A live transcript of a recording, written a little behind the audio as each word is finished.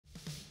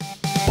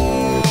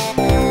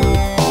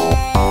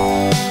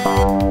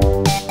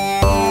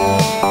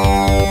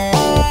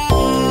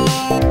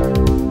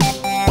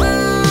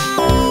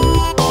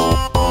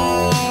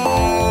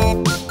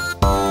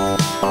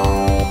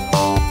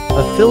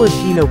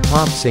Filipino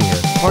pop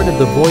singer, part of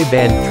the boy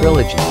band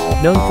trilogy,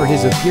 known for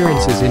his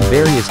appearances in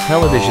various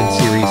television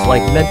series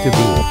like Meant to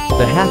Be,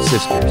 The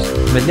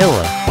Half-Sisters,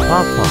 Manila,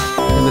 Pop,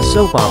 and the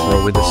soap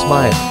opera With a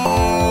Smile.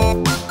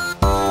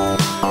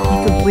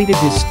 He completed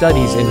his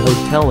studies in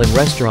hotel and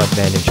restaurant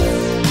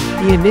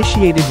management. He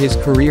initiated his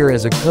career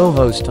as a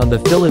co-host on the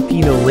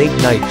Filipino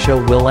late-night show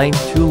Walang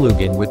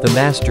Tulugan with the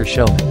Master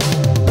Showman.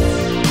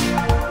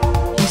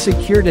 He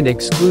secured an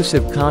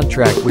exclusive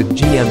contract with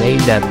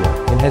GMA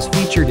Network and has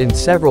featured in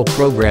several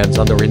programs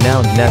on the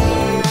renowned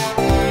network.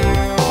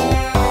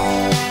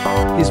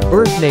 His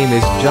birth name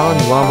is Jak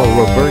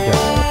Roberto,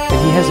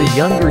 and he has a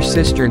younger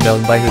sister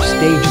known by her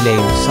stage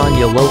name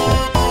Sonia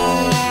Lopez.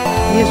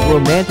 He is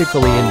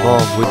romantically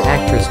involved with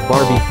actress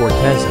Barbie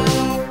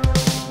Forteza.